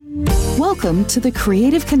Welcome to The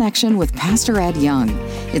Creative Connection with Pastor Ed Young.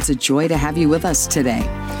 It's a joy to have you with us today.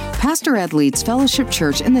 Pastor Ed leads Fellowship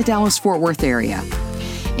Church in the Dallas-Fort Worth area.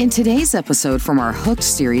 In today's episode from our Hooked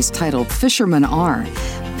series titled Fisherman Are,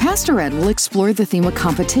 Pastor Ed will explore the theme of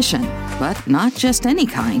competition, but not just any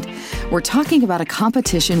kind. We're talking about a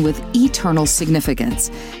competition with eternal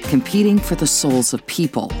significance, competing for the souls of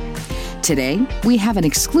people. Today, we have an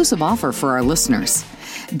exclusive offer for our listeners.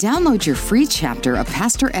 Download your free chapter of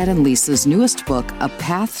Pastor Ed and Lisa's newest book, A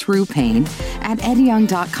Path Through Pain, at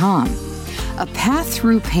edyoung.com. A Path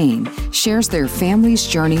Through Pain shares their family's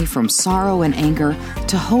journey from sorrow and anger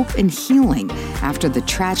to hope and healing after the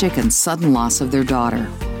tragic and sudden loss of their daughter.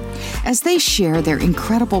 As they share their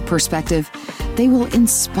incredible perspective, they will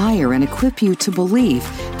inspire and equip you to believe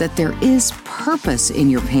that there is purpose in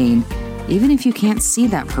your pain, even if you can't see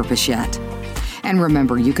that purpose yet. And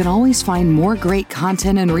remember, you can always find more great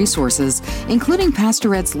content and resources, including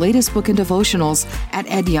Pastor Ed's latest book and devotionals at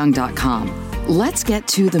edyoung.com. Let's get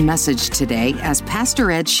to the message today as Pastor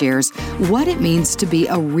Ed shares what it means to be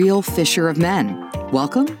a real fisher of men.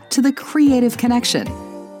 Welcome to The Creative Connection.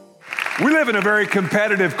 We live in a very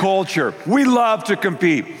competitive culture. We love to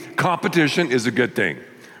compete. Competition is a good thing.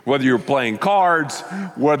 Whether you're playing cards,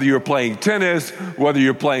 whether you're playing tennis, whether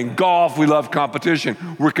you're playing golf, we love competition.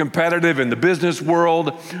 We're competitive in the business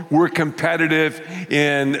world. We're competitive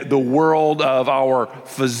in the world of our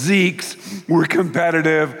physiques. We're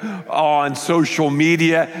competitive on social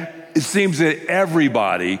media. It seems that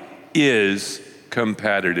everybody is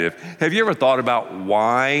competitive. Have you ever thought about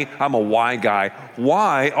why? I'm a why guy.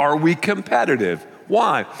 Why are we competitive?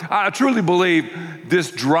 Why? I truly believe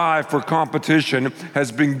this drive for competition has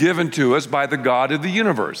been given to us by the God of the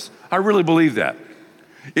universe. I really believe that.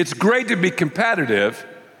 It's great to be competitive,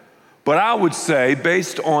 but I would say,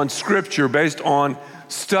 based on Scripture, based on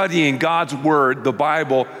studying God's Word, the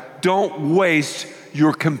Bible, don't waste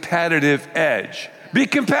your competitive edge. Be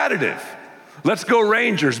competitive. Let's go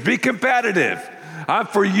Rangers. Be competitive. I'm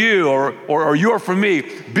for you or you're for me.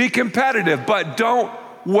 Be competitive, but don't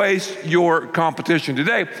waste your competition.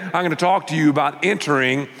 Today, I'm going to talk to you about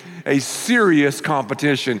entering a serious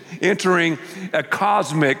competition, entering a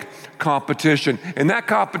cosmic competition. And that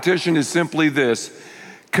competition is simply this: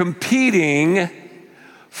 competing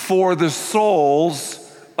for the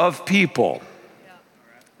souls of people.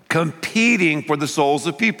 Competing for the souls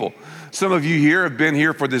of people. Some of you here have been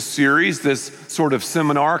here for this series, this sort of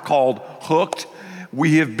seminar called Hooked.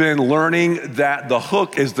 We have been learning that the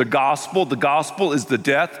hook is the gospel. The gospel is the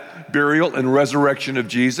death, burial, and resurrection of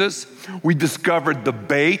Jesus. We discovered the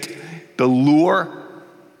bait, the lure,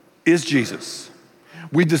 is Jesus.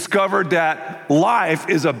 We discovered that life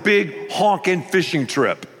is a big honking fishing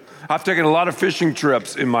trip. I've taken a lot of fishing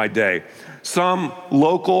trips in my day. Some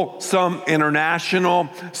local, some international,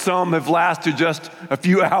 some have lasted just a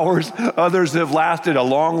few hours, others have lasted a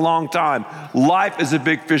long, long time. Life is a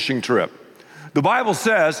big fishing trip. The Bible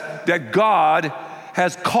says that God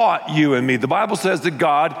has caught you and me. The Bible says that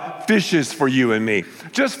God fishes for you and me.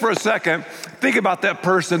 Just for a second, think about that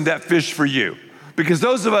person that fished for you. Because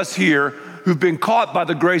those of us here who've been caught by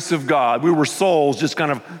the grace of God, we were souls just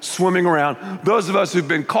kind of swimming around. Those of us who've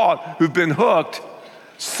been caught, who've been hooked,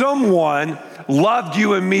 someone loved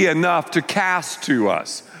you and me enough to cast to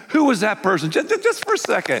us. Who was that person? Just for a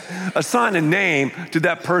second, assign a name to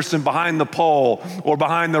that person behind the pole or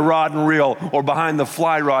behind the rod and reel or behind the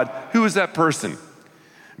fly rod. Who is that person?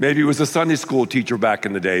 Maybe it was a Sunday school teacher back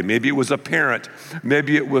in the day. Maybe it was a parent.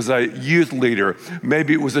 Maybe it was a youth leader.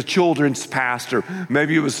 Maybe it was a children's pastor.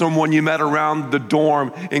 Maybe it was someone you met around the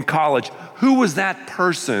dorm in college. Who was that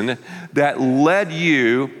person that led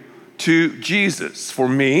you to Jesus? For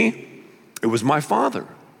me, it was my father.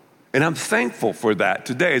 And I'm thankful for that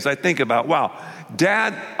today as I think about, wow,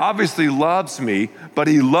 Dad obviously loves me, but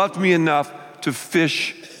he loved me enough to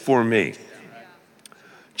fish for me.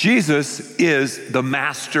 Jesus is the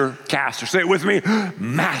master caster. Say it with me,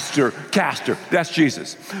 master caster. That's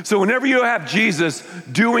Jesus. So whenever you have Jesus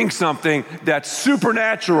doing something that's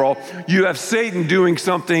supernatural, you have Satan doing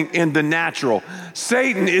something in the natural.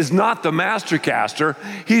 Satan is not the master caster.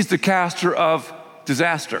 He's the caster of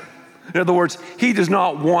disaster. In other words, he does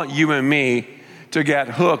not want you and me to get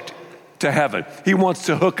hooked to heaven. He wants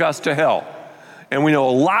to hook us to hell. And we know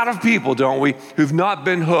a lot of people, don't we, who've not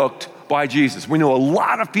been hooked by Jesus. We know a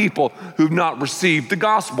lot of people who've not received the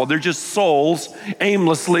gospel. They're just souls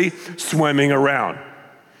aimlessly swimming around.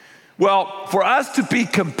 Well, for us to be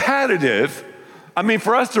competitive,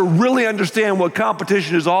 for us to really understand what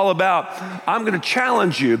competition is all about, I'm going to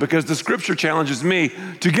challenge you, because the scripture challenges me,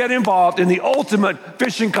 to get involved in the ultimate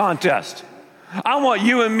fishing contest. I want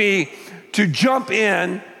you and me to jump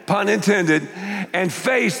in pun intended, and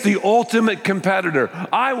face the ultimate competitor.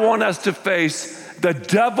 I want us to face the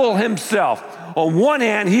devil himself. On one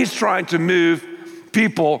hand, he's trying to move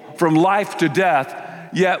people from life to death,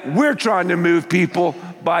 yet we're trying to move people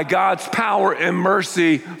by God's power and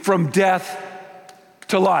mercy from death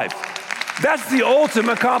to life. That's the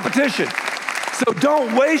ultimate competition. So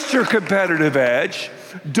don't waste your competitive edge.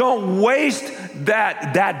 Don't waste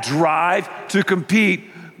that drive to compete,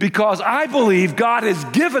 because I believe God has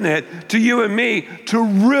given it to you and me to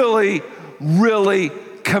really, really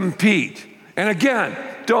compete. And again,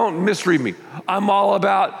 don't misread me. I'm all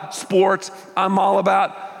about sports. I'm all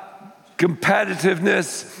about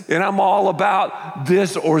competitiveness, and I'm all about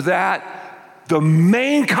this or that. The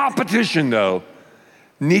main competition, though,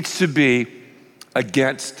 needs to be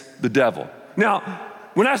against the devil. Now,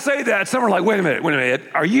 when I say that, some are like, wait a minute.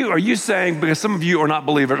 Are you saying, because some of you are not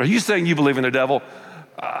believers, are you saying you believe in the devil?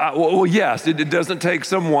 Well, yes. It doesn't take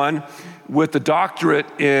someone with a doctorate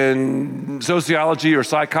in sociology or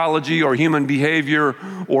psychology or human behavior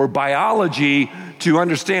or biology to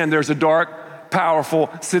understand there's a dark,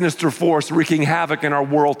 powerful, sinister force wreaking havoc in our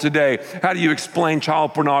world today. How do you explain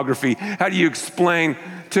child pornography? How do you explain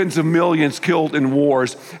tens of millions killed in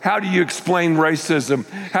wars? How do you explain racism?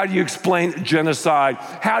 How do you explain genocide?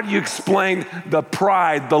 How do you explain the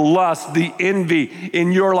pride, the lust, the envy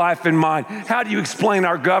in your life and mine? How do you explain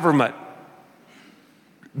our government?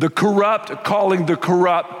 The corrupt calling the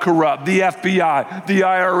corrupt. The FBI, the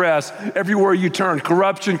IRS, everywhere you turn,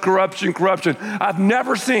 corruption. I've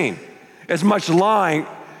never seen as much lying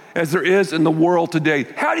as there is in the world today.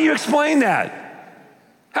 How do you explain that?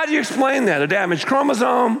 How do you explain that? A damaged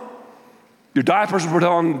chromosome, your diapers were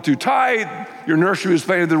on too tight, your nursery was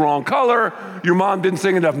painted the wrong color, your mom didn't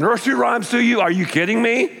sing enough nursery rhymes to you. Are you kidding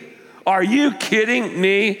me? Are you kidding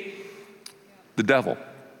me? The devil.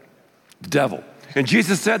 And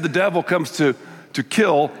Jesus said the devil comes to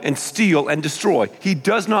kill and steal and destroy. He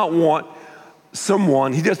does not want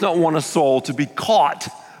a soul to be caught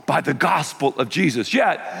by the gospel of Jesus.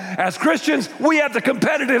 Yet, as Christians, we have the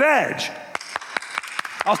competitive edge.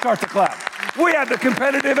 I'll start the clap. We have the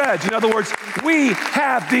competitive edge. In other words, we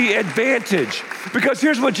have the advantage. Because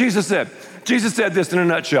here's what Jesus said. Jesus said this in a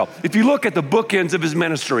nutshell. If you look at the bookends of his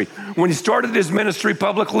ministry, when he started his ministry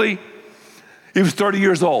publicly, he was 30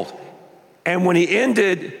 years old. And when he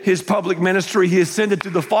ended his public ministry, he ascended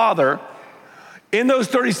to the Father. In those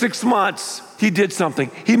 36 months, he did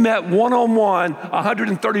something. He met one-on-one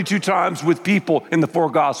 132 times with people in the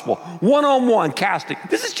four gospel. One-on-one casting.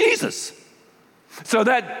 This is Jesus. So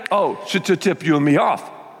that, should tip you and me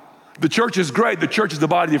off. The church is great. The church is the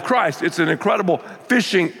body of Christ. It's an incredible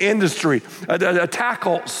fishing industry, a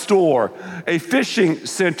tackle store, a fishing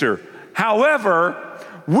center. However,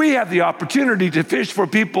 we have the opportunity to fish for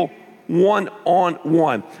people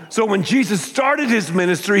one-on-one. So when Jesus started his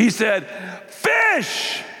ministry, he said,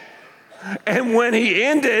 fish. And when he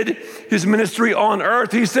ended his ministry on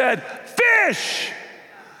earth, he said, fish.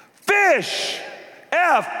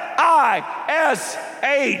 F-I-S-H.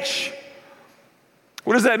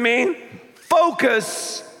 What does that mean?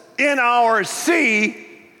 Focus in our sea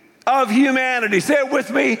of humanity. Say it with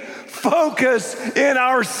me. Focus in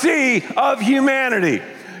our sea of humanity.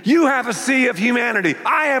 You have a sea of humanity.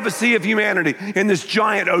 I have a sea of humanity in this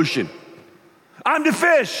giant ocean. I'm to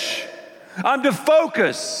fish. I'm to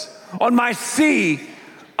focus on my sea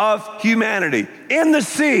of humanity. In the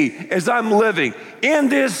sea as I'm living in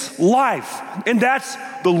this life. And that's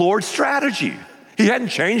the Lord's strategy. He hadn't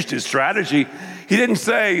changed his strategy. He didn't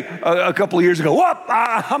say a couple of years ago,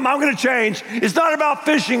 I'm going to change. It's not about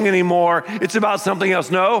fishing anymore. It's about something else.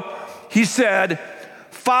 No, he said,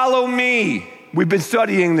 follow me. We've been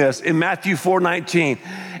studying this in Matthew 4:19.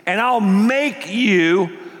 And I'll make you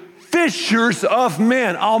fishers of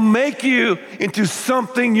men. I'll make you into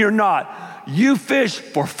something you're not. You fish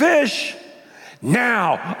for fish.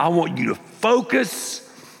 Now I want you to focus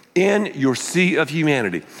in your sea of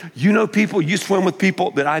humanity. You know people, you swim with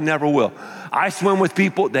people that I never will. I swim with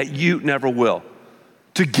people that you never will.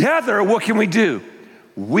 Together, what can we do?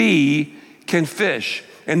 We can fish.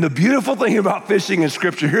 And the beautiful thing about fishing in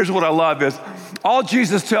Scripture, here's what I love is, all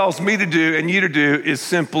Jesus tells me to do and you to do is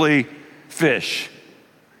simply fish.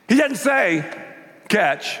 He doesn't say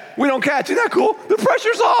catch. We don't catch. Isn't that cool? The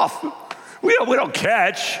pressure's off. We don't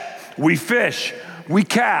catch. We fish. We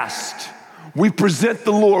cast. We present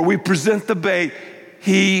the lure. We present the bait.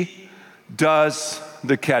 He does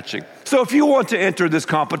the catching. So if you want to enter this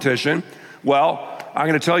competition, well, I'm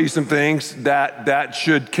going to tell you some things that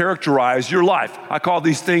should characterize your life. I call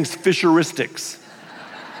these things fisheristics.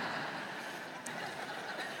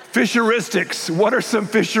 Fisheristics. What are some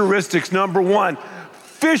fisheristics? Number one,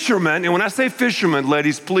 Fishermen, and when I say fishermen,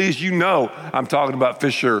 ladies, please, you know I'm talking about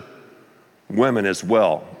fisher women as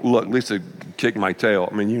well. Look, Lisa kicked my tail.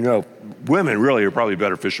 I mean, you know, women really are probably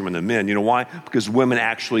better fishermen than men. You know why? Because women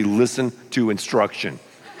actually listen to instruction.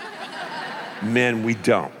 Men, we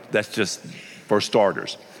don't. That's just for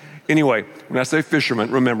starters. Anyway, when I say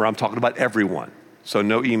fishermen, remember, I'm talking about everyone. So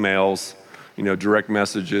no emails, you know, direct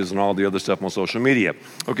messages and all the other stuff on social media.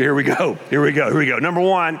 Okay, here we go. Number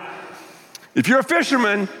one, if you're a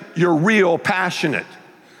fisherman, you're real passionate.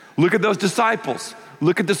 Look at those disciples.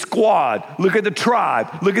 Look at the squad. Look at the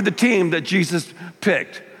tribe. Look at the team that Jesus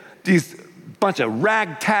picked. These bunch of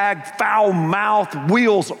ragtag, foul-mouthed,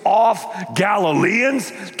 wheels off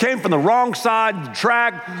Galileans came from the wrong side of the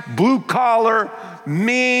track, blue-collar,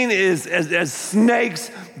 mean as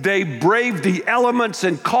snakes. They braved the elements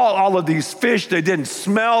and caught all of these fish. They didn't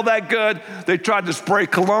smell that good. They tried to spray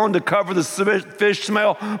cologne to cover the fish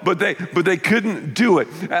smell, but they couldn't do it.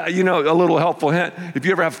 You know, a little helpful hint, if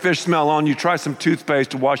you ever have fish smell on you, try some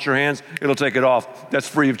toothpaste to wash your hands. It'll take it off. That's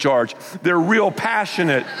free of charge. They're real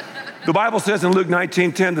passionate. The Bible says in Luke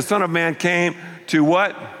 19:10, the Son of Man came to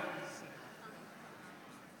what?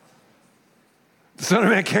 The Son of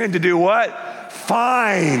Man came to do what?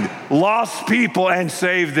 Find lost people and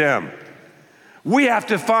save them. We have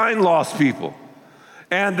to find lost people.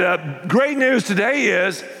 And the great news today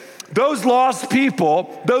is those lost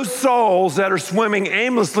people, those souls that are swimming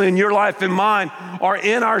aimlessly in your life and mine are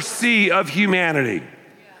in our sea of humanity.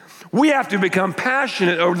 We have to become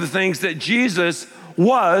passionate over the things that Jesus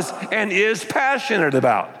was and is passionate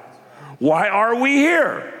about. Why are we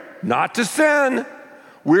here? Not to sin.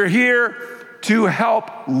 We're here to help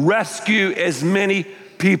rescue as many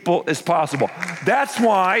people as possible. That's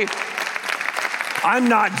why I'm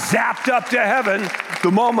not zapped up to heaven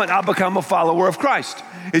the moment I become a follower of Christ.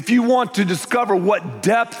 If you want to discover what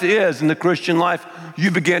depth is in the Christian life,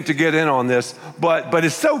 you begin to get in on this. But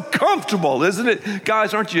it's so comfortable, isn't it?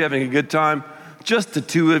 Guys, aren't you having a good time? Just the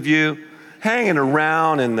two of you hanging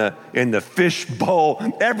around in the fish bowl.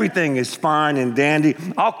 Everything is fine and dandy.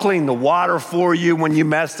 I'll clean the water for you when you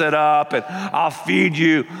mess it up, and I'll feed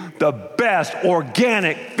you the best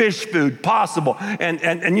organic fish food possible.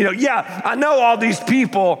 And you know, yeah, I know all these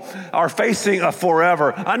people are facing a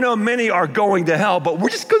forever. I know many are going to hell, but we're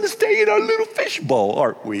just going to stay in our little fish bowl,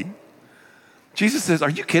 aren't we? Jesus says, are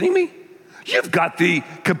you kidding me? You've got the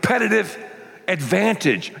competitive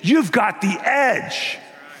advantage. You've got the edge.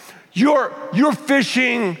 You're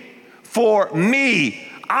fishing for me.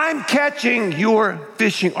 I'm catching, you're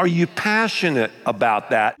fishing. Are you passionate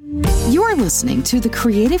about that? You're listening to The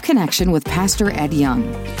Creative Connection with Pastor Ed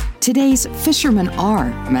Young. Today's Fisherman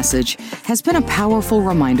Are message has been a powerful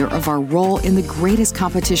reminder of our role in the greatest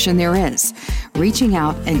competition there is, reaching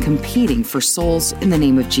out and competing for souls in the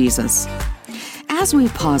name of Jesus. As we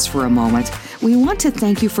pause for a moment, we want to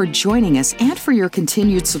thank you for joining us and for your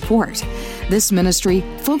continued support. This ministry,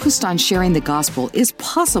 focused on sharing the gospel, is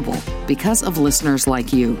possible because of listeners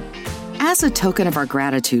like you. As a token of our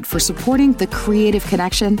gratitude for supporting The Creative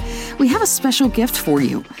Connection, we have a special gift for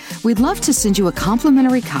you. We'd love to send you a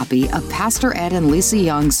complimentary copy of Pastor Ed and Lisa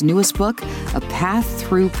Young's newest book, A Path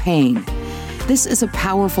Through Pain. This is a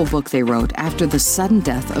powerful book they wrote after the sudden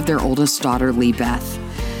death of their oldest daughter, Lee Beth.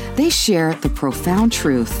 They share the profound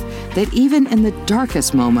truth that even in the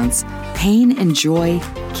darkest moments, pain and joy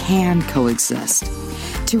can coexist.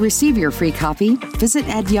 To receive your free copy, visit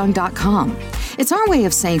edyoung.com. It's our way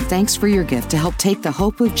of saying thanks for your gift to help take the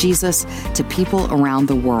hope of Jesus to people around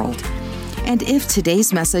the world. And if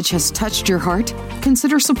today's message has touched your heart,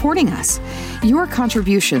 consider supporting us. Your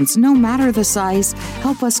contributions, no matter the size,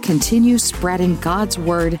 help us continue spreading God's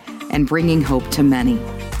word and bringing hope to many.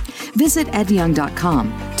 Visit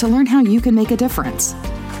edyoung.com to learn how you can make a difference.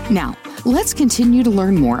 Now, let's continue to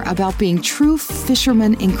learn more about being true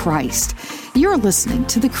fishermen in Christ. You're listening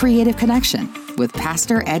to The Creative Connection with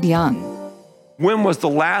Pastor Ed Young. When was the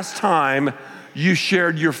last time you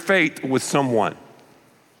shared your faith with someone?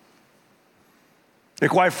 And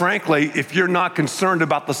quite frankly, if you're not concerned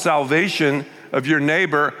about the salvation of your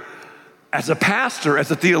neighbor, as a pastor, as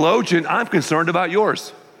a theologian, I'm concerned about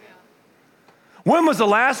yours. When was the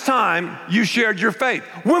last time you shared your faith?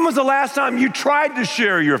 When was the last time you tried to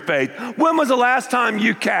share your faith? When was the last time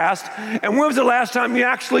you cast? And when was the last time you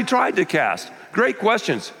actually tried to cast? Great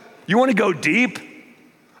questions. You want to go deep?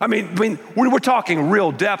 I mean, we're talking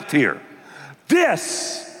real depth here.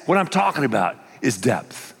 What I'm talking about, is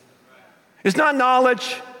depth. It's not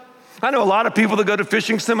knowledge. I know a lot of people that go to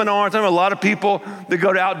fishing seminars. I know a lot of people that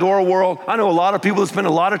go to Outdoor World. I know a lot of people that spend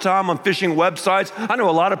a lot of time on fishing websites. I know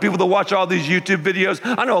a lot of people that watch all these YouTube videos.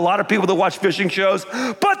 I know a lot of people that watch fishing shows,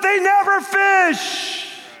 but they never fish.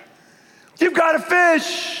 You've got to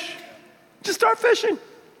fish. Just start fishing.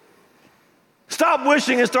 Stop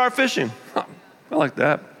wishing and start fishing. I like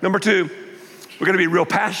that. Number 2, we're going to be real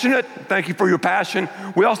passionate. Thank you for your passion.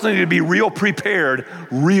 We also need to be real prepared.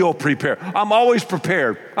 Real prepared. I'm always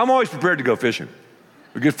prepared. I'm always prepared to go fishing.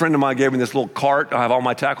 A good friend of mine gave me this little cart. I have all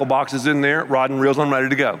my tackle boxes in there, rod and reels. I'm ready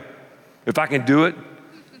to go. If I can do it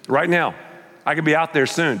right now, I can be out there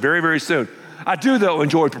soon, very, very soon. I do, though,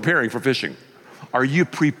 enjoy preparing for fishing. Are you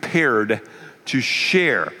prepared to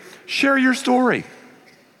share? Share your story.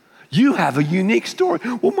 You have a unique story.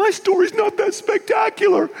 Well, my story's not that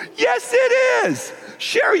spectacular. Yes, it is.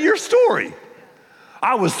 Share your story.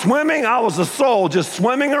 I was swimming. I was a soul just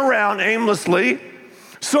swimming around aimlessly.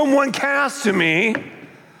 Someone cast to me,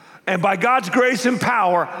 and by God's grace and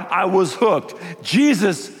power, I was hooked.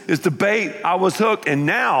 Jesus is the bait. I was hooked, and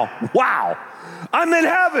now, wow, I'm in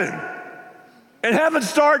heaven. And heaven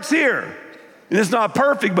starts here. And it's not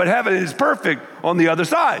perfect, but heaven is perfect on the other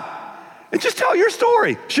side. And just tell your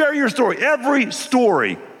story. Share your story. Every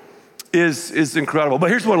story is incredible. But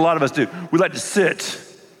here's what a lot of us do. We like to sit.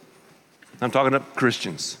 I'm talking to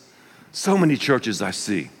Christians. So many churches I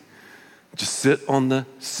see just sitting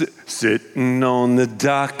on the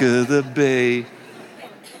dock of the bay,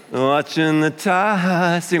 watching the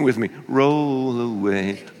tide. Sing with me. Roll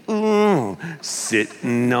away. Ooh,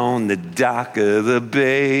 sitting on the dock of the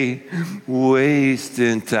bay,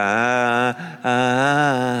 wasting time.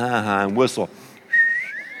 Whistle.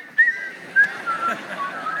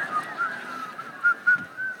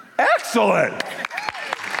 Excellent.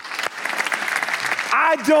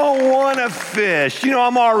 I don't want to fish. You know,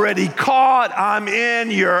 I'm already caught. I'm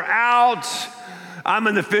in, you're out. I'm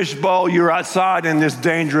in the fishbowl, you're outside in this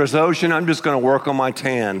dangerous ocean. I'm just going to work on my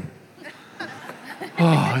tan.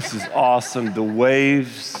 Oh, this is awesome. The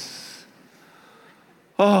waves.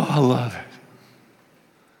 Oh, I love it.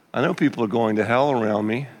 I know people are going to hell around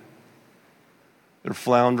me. They're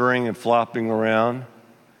floundering and flopping around.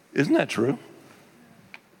 Isn't that true?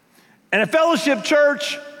 And at Fellowship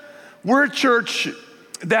Church, we're a church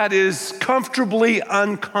that is comfortably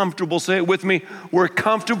uncomfortable. Say it with me. We're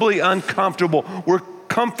comfortably uncomfortable. We're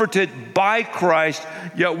comforted by Christ,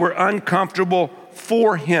 yet we're uncomfortable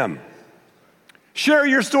for Him. Share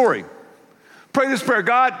your story. Pray this prayer.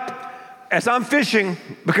 God, as I'm fishing,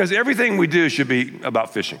 because everything we do should be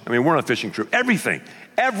about fishing. I mean, we're on a fishing trip. Everything,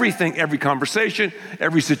 every conversation,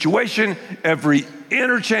 every situation, every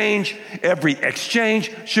interchange, every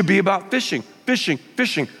exchange should be about fishing,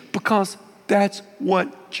 because that's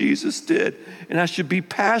what Jesus did. And I should be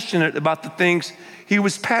passionate about the things He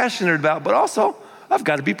was passionate about, but also I've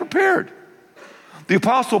got to be prepared. The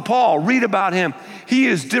Apostle Paul, read about him. He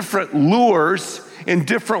is different lures in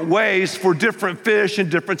different ways for different fish in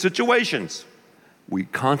different situations. We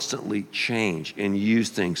constantly change and use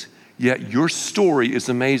things, yet your story is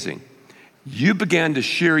amazing. You began to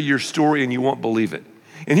share your story and you won't believe it.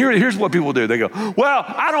 And here's what people do. They go, well,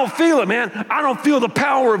 I don't feel it, man. I don't feel the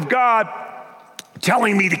power of God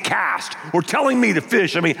telling me to cast or telling me to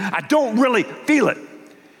fish. I mean, I don't really feel it.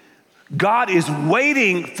 God is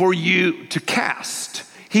waiting for you to cast.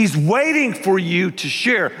 He's waiting for you to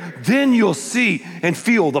share. Then you'll see and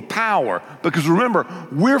feel the power. Because remember,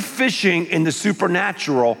 we're fishing in the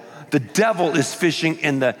supernatural. The devil is fishing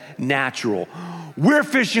in the natural. We're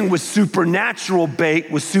fishing with supernatural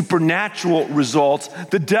bait, with supernatural results.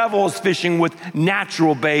 The devil is fishing with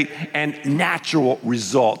natural bait and natural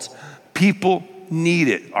results. People need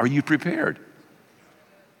it. Are you prepared?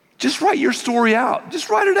 Just write your story out. Just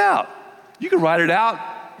write it out. You can write it out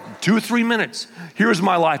in 2 or 3 minutes. Here's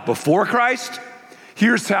my life before Christ.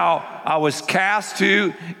 Here's how I was cast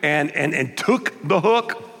to and took the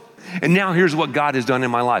hook. And now here's what God has done in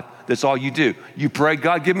my life. That's all you do. You pray,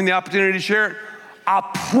 God, give me the opportunity to share it. I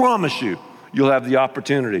promise you, you'll have the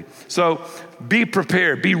opportunity. So be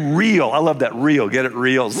prepared. Be real. I love that real. Get it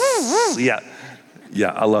real? Yeah,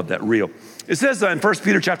 I love that real. It says in 1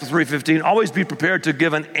 Peter chapter 3:15, always be prepared to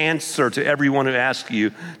give an answer to everyone who asks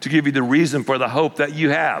you, to give you the reason for the hope that you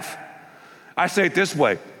have. I say it this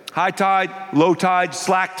way: high tide, low tide,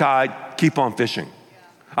 slack tide, keep on fishing.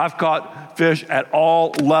 I've caught fish at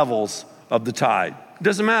all levels of the tide. It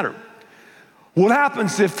doesn't matter. What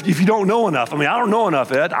happens if you don't know enough? I mean, I don't know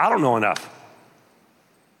enough, Ed. I don't know enough.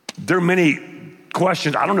 There are many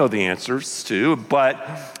questions I don't know the answers to,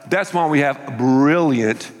 but that's why we have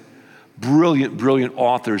brilliant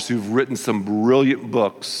authors who've written some brilliant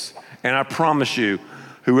books. And I promise you,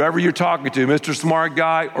 whoever you're talking to, Mr. Smart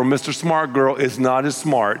Guy or Mr. Smart Girl, is not as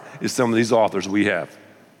smart as some of these authors we have.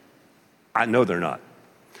 I know they're not.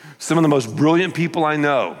 Some of the most brilliant people I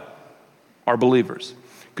know are believers.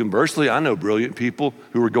 Conversely, I know brilliant people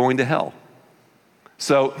who are going to hell.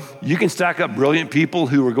 So you can stack up brilliant people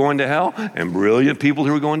who are going to hell and brilliant people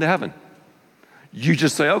who are going to heaven. You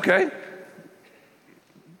just say, okay,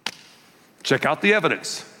 check out the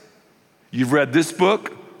evidence. You've read this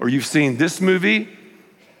book or you've seen this movie.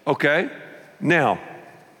 Okay, now,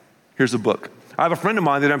 here's a book. I have a friend of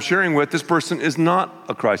mine that I'm sharing with. This person is not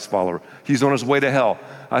a Christ follower. He's on his way to hell.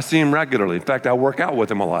 I see him regularly. In fact, I work out with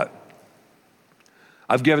him a lot.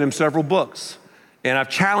 I've given him several books. And I've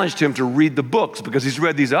challenged him to read the books because he's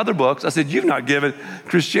read these other books. I said, you've not given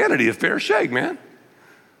Christianity a fair shake, man.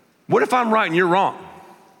 What if I'm right and you're wrong?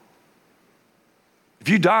 If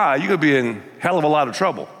you die, you're going to be in a hell of a lot of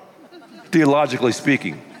trouble, theologically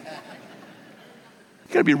speaking.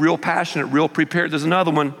 You got to be real passionate, real prepared. There's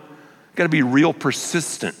another one. You got to be real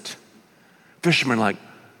persistent. Fishermen like,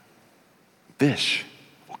 fish,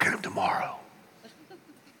 we'll get him tomorrow.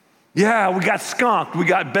 Yeah, we got skunked, we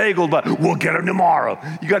got bageled, but we'll get him tomorrow.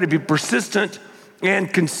 You got to be persistent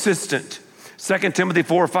and consistent. 2 Timothy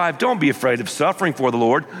 4:5, don't be afraid of suffering for the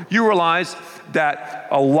Lord. You realize that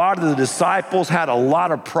a lot of the disciples had a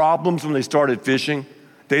lot of problems when they started fishing.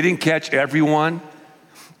 They didn't catch everyone.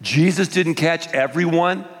 Jesus didn't catch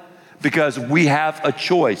everyone because we have a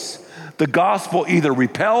choice. The gospel either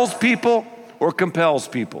repels people or compels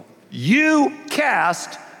people. You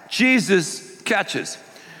cast, Jesus catches.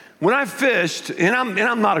 When I fished, and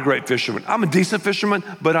I'm not a great fisherman. I'm a decent fisherman,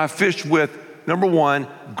 but I fished with, number one,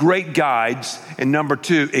 great guides, and number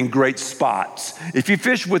two, in great spots. If you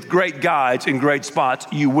fish with great guides in great spots,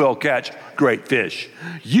 you will catch great fish.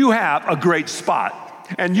 You have a great spot,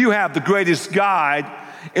 and you have the greatest guide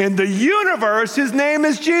in the universe. His name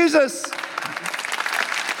is Jesus.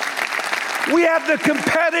 We have the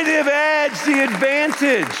competitive edge, the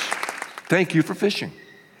advantage. Thank you for fishing.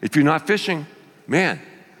 If you're not fishing, man,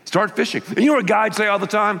 start fishing. And you know what guides say all the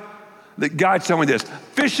time? The guides tell me this: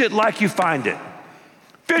 fish it like you find it.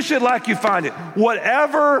 Fish it like you find it.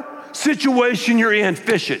 Whatever situation you're in,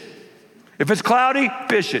 fish it. If it's cloudy,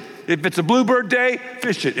 fish it. If it's a bluebird day,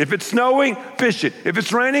 fish it. If it's snowing, fish it. If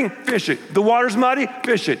it's raining, fish it. If the water's muddy,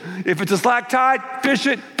 fish it. If it's a slack tide, fish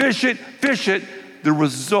it, fish it, fish it. The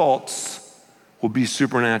results will be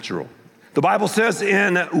supernatural. The Bible says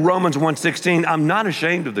in Romans 1:16, I'm not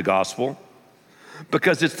ashamed of the gospel,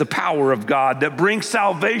 because it's the power of God that brings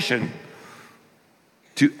salvation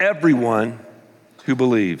to everyone who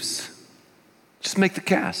believes. Just make the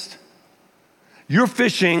cast. You're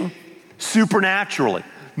fishing supernaturally.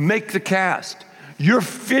 Make the cast. You're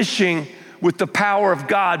fishing with the power of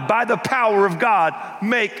God. By the power of God,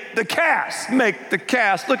 make the cast. Make the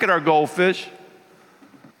cast. Look at our goldfish.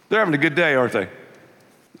 They're having a good day, aren't they?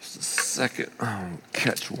 Just a second. Oh,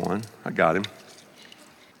 catch one. I got him.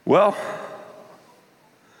 Well,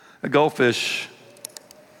 a goldfish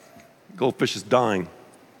is dying,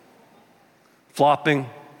 flopping,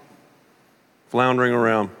 floundering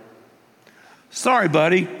around. Sorry,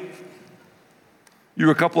 buddy. You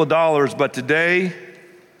were a couple of dollars, but today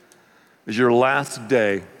is your last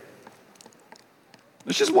day.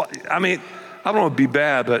 It's just what, I don't want to be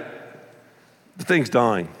bad, but the thing's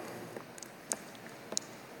dying.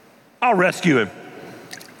 I'll rescue him.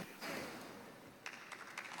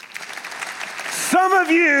 Some of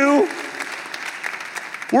you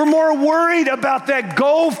were more worried about that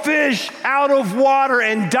goldfish out of water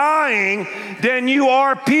and dying than you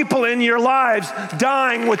are people in your lives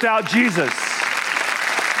dying without Jesus.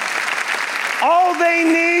 All they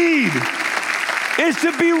need is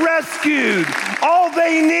to be rescued. All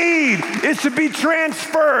they need is to be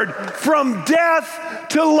transferred from death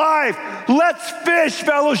to life. Let's fish,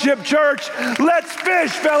 Fellowship Church. Let's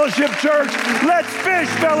fish, Fellowship Church. Let's fish,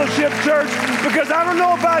 Fellowship Church. Because I don't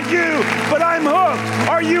know about you, but I'm hooked.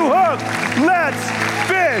 Are you hooked? Let's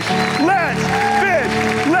fish. Let's fish.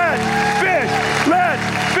 Let's fish. Let's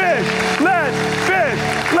fish. Let's fish.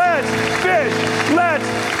 Let's fish. Let's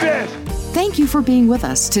fish. Thank you for being with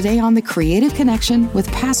us today on The Creative Connection with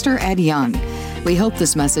Pastor Ed Young. We hope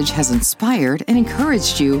this message has inspired and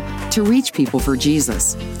encouraged you to reach people for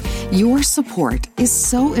Jesus. Your support is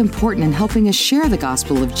so important in helping us share the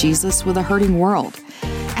gospel of Jesus with a hurting world.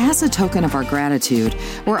 As a token of our gratitude,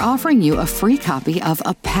 we're offering you a free copy of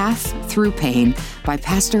A Path Through Pain by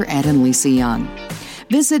Pastor Ed and Lisa Young.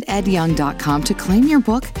 Visit edyoung.com to claim your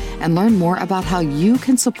book and learn more about how you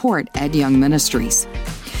can support Ed Young Ministries.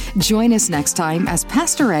 Join us next time as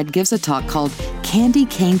Pastor Ed gives a talk called Candy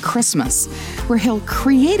Cane Christmas, where he'll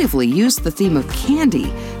creatively use the theme of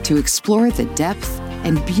candy to explore the depth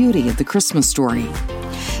and beauty of the Christmas story.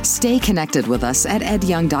 Stay connected with us at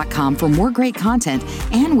edyoung.com for more great content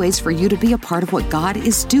and ways for you to be a part of what God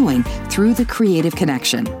is doing through the Creative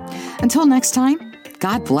Connection. Until next time,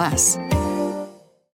 God bless.